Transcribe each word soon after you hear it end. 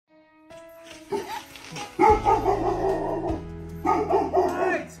Max!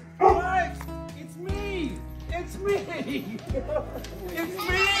 Max! It's me! It's me! It's me!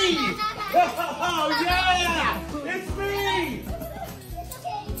 Oh, yeah! It's me!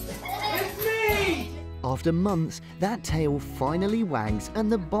 It's me! After months, that tail finally wags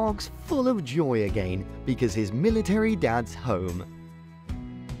and the bog's full of joy again because his military dad's home.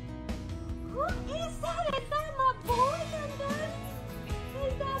 Who is that? Is that my boy and daddy?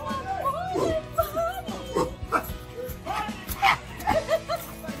 Is that my boy and buddy?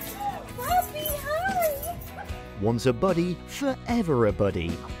 Happy, hi! Once a buddy, forever a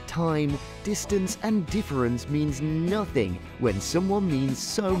buddy. Time, distance and difference means nothing when someone means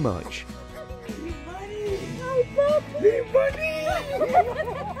so much. Hi, puppy! Hey, buddy!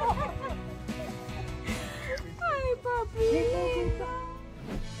 Hi, puppy!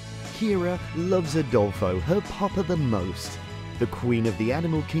 Kira loves Adolfo, her papa, the most. The queen of the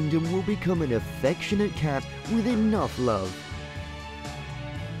animal kingdom will become an affectionate cat with enough love.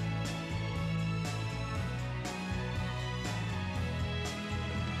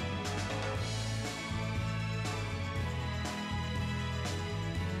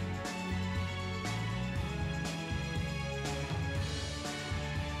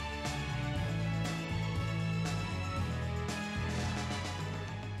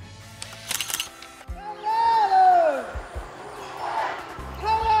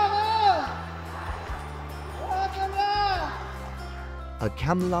 A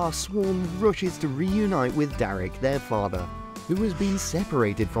Kamlar swarm rushes to reunite with Darek, their father, who has been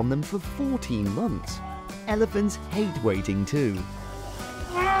separated from them for 14 months. Elephants hate waiting too.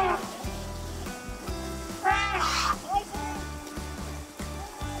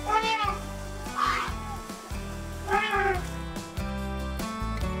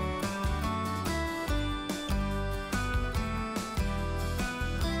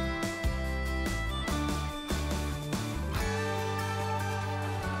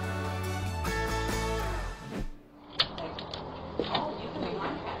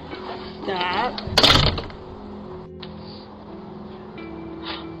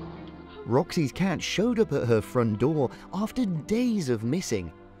 Roxy's cat showed up at her front door after days of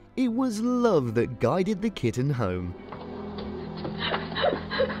missing. It was love that guided the kitten home.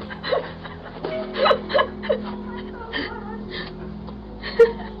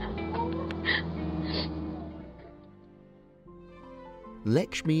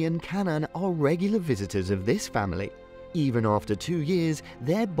 Lakshmi and Kanan are regular visitors of this family. Even after 2 years,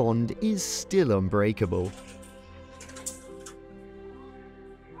 their bond is still unbreakable.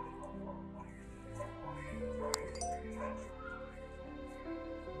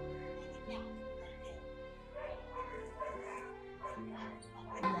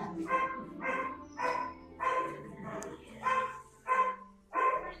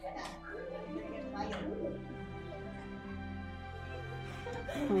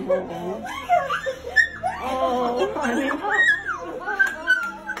 Oh, honey.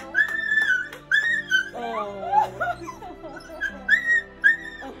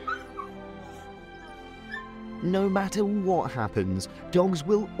 No matter what happens, dogs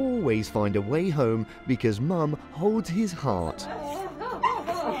will always find a way home because Mum holds his heart.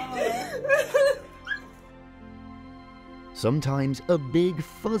 Sometimes a big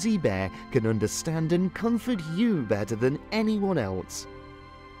fuzzy bear can understand and comfort you better than anyone else.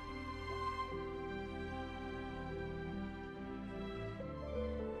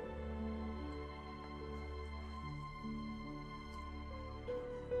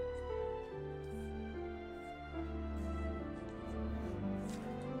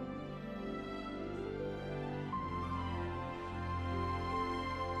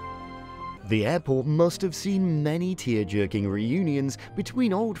 The airport must have seen many tear-jerking reunions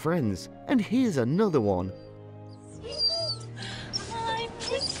between old friends, and here's another one. I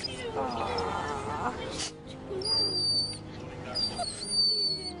miss you.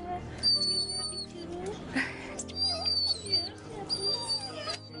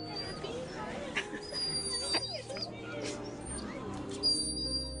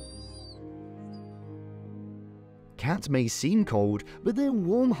 Cats may seem cold, but their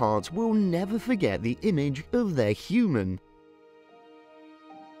warm hearts will never forget the image of their human.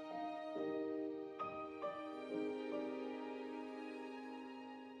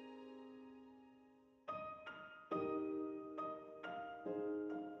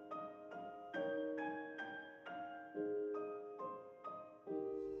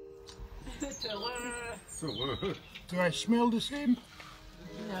 Do I smell the same?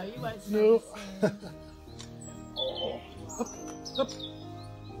 No, you won't smell No. Oh. Up, up,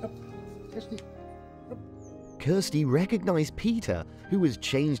 up. Testy. Up. Kirsty recognized Peter, who has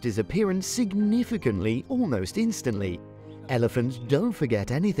changed his appearance significantly almost instantly. Elephants don't forget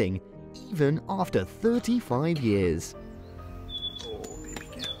anything, even after 35 years. Oh, baby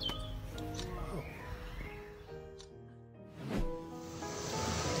girl.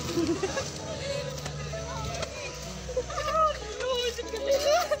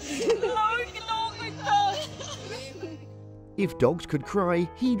 If dogs could cry,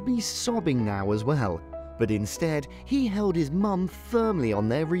 he'd be sobbing now as well. But instead, he held his mum firmly on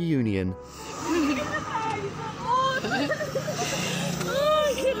their reunion.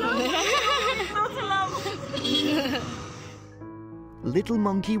 Little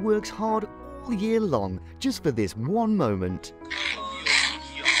Monkey works hard all year long just for this one moment.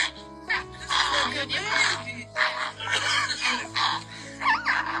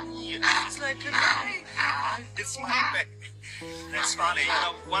 It's my back. That's funny. You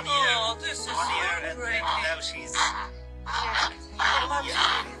know, 1 year. This is 1 year and great. now she's...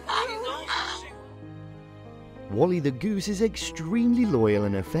 Wally the goose is extremely loyal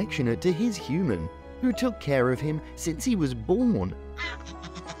and affectionate to his human, who took care of him since he was born.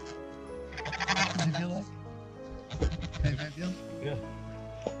 Does it feel like? How does that feel? Yeah.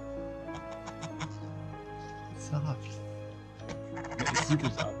 Soft. It's super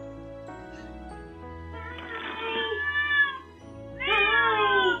soft.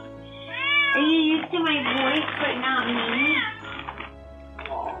 Are you used to my voice but not me?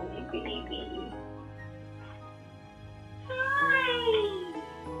 Oh, my baby. Hi.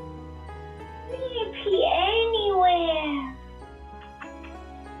 We didn't pee anywhere.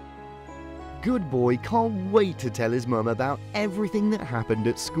 Good boy can't wait to tell his mum about everything that happened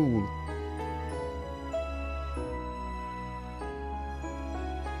at school.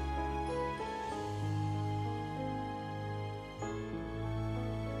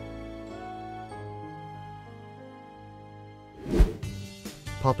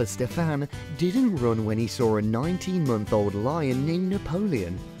 Papa Stefan didn't run when he saw a 19-month-old lion named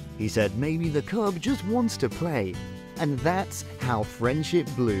Napoleon. He said maybe the cub just wants to play. And that's how friendship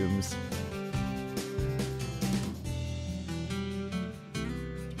blooms.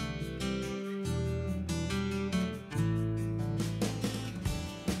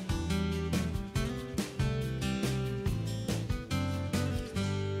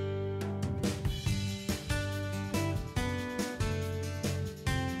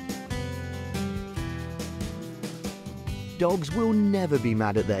 Dogs will never be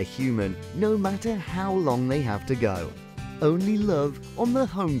mad at their human, no matter how long they have to go. Only love on the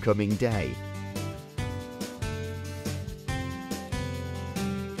homecoming day.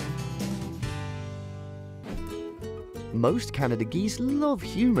 Most Canada geese love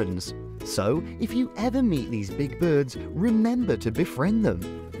humans, so if you ever meet these big birds, remember to befriend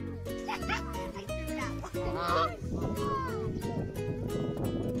them.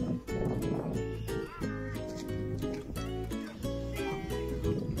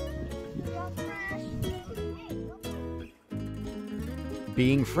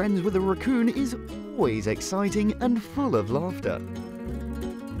 Being friends with a raccoon is always exciting and full of laughter.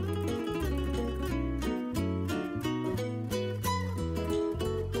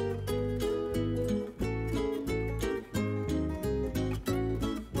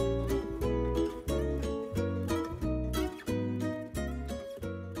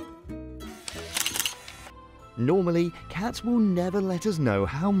 Normally, cats will never let us know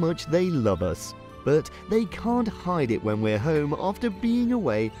how much they love us. But they can't hide it when we're home after being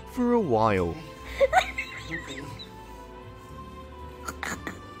away for a while.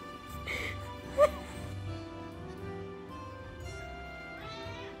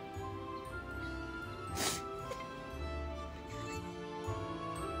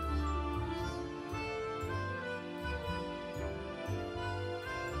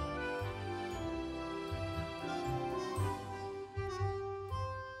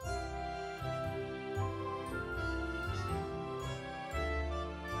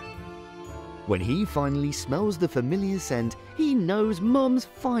 When he finally smells the familiar scent, he knows Mum's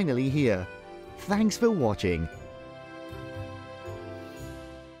finally here. Thanks for watching.